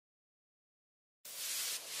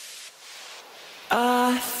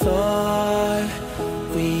thought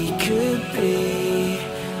we could be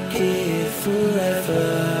here forever.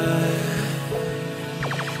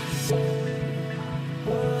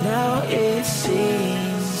 Now it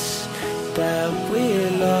seems that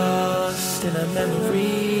we're lost in a memory.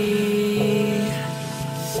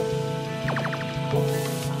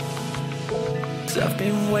 'Cause I've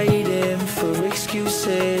been waiting for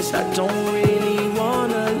excuses. I don't really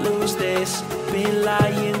wanna lose this. Been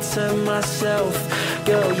lying to myself.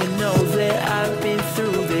 Girl, you know that I've been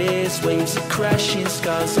through this. Waves are crashing,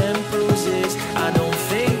 scars and bruises. I don't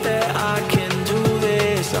think that I can do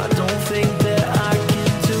this. I don't think that I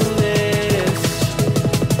can do this.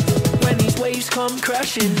 When these waves come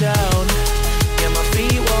crashing down, yeah, my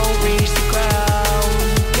feet won't reach the ground.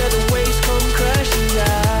 Yeah, the waves come crashing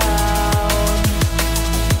down.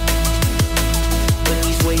 When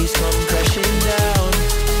these waves come crashing down,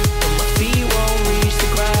 and my feet won't reach the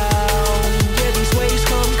ground. Yeah, these waves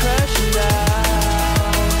come crashing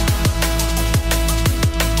down.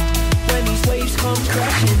 When these waves come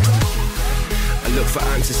crashing. I look for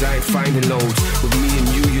answers, I ain't finding loads. With me and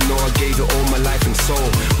you know I gave it all my life and soul.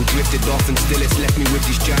 We drifted off and still it's left me with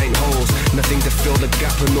these giant holes. Nothing to fill the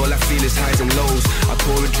gap and all I feel is highs and lows. I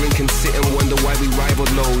pour a drink and sit and wonder why we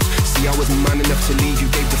rivaled loads. See, I was man enough to leave, you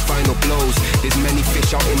gave the final blows. There's many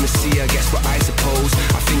fish out in the sea, I guess what I suppose.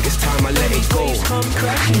 I think it's time I let it go. When these waves come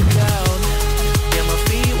crashing down, yeah, my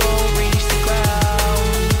feet won't reach the ground.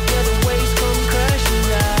 Yeah, the waves come crashing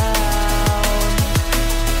down.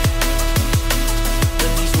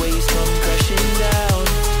 When these waves come crashing down,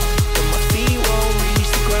 and my feet won't reach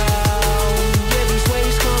the ground. Yeah, these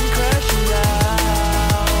waves come crashing down.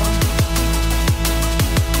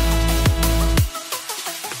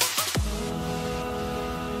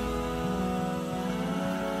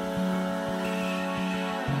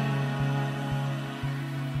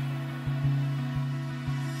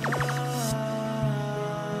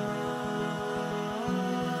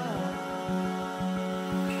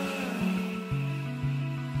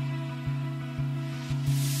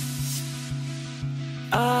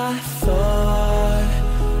 I thought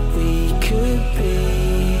we could be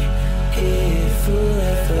here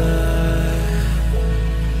forever.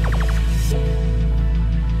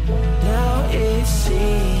 Now it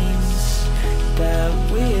seems that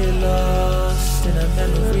we're lost in a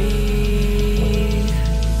memory.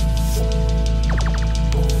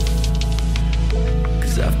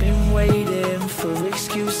 'Cause I've been waiting for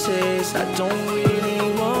excuses. I don't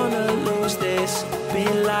really wanna lose this.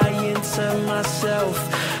 Been lying to myself.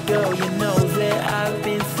 Girl, you know that I've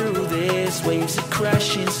been through this. Waves are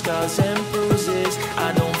crashing, scars and bruises.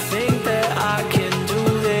 I don't think that I can do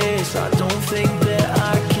this. I don't think that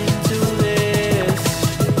I can do this.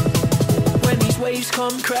 When these waves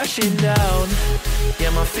come crashing down,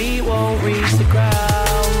 yeah, my feet won't reach the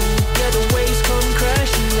ground. Yeah, the waves come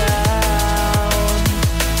crashing down.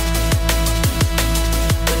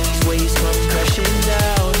 When these waves come crashing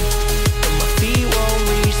down, and my feet won't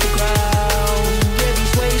reach the ground. Yeah,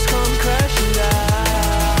 these waves come crashing down.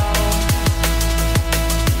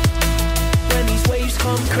 When these waves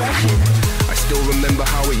come crashing. I still remember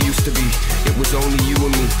how it used to be. It was only you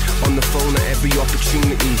and me, on the phone at every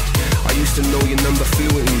opportunity. I used to know your number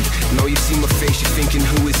fluently. Now you see my face, you're thinking,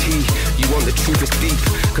 who is he? You want the truth, it's deep.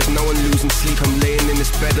 'Cause now I'm losing sleep, I'm laying in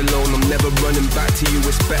this bed alone. I'm never running back to you,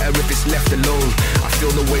 it's better if it's left alone. I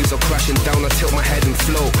feel the waves are crashing down, I tilt my head and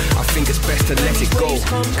float. I think it's best to let it go. When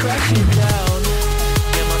these waves come crashing down,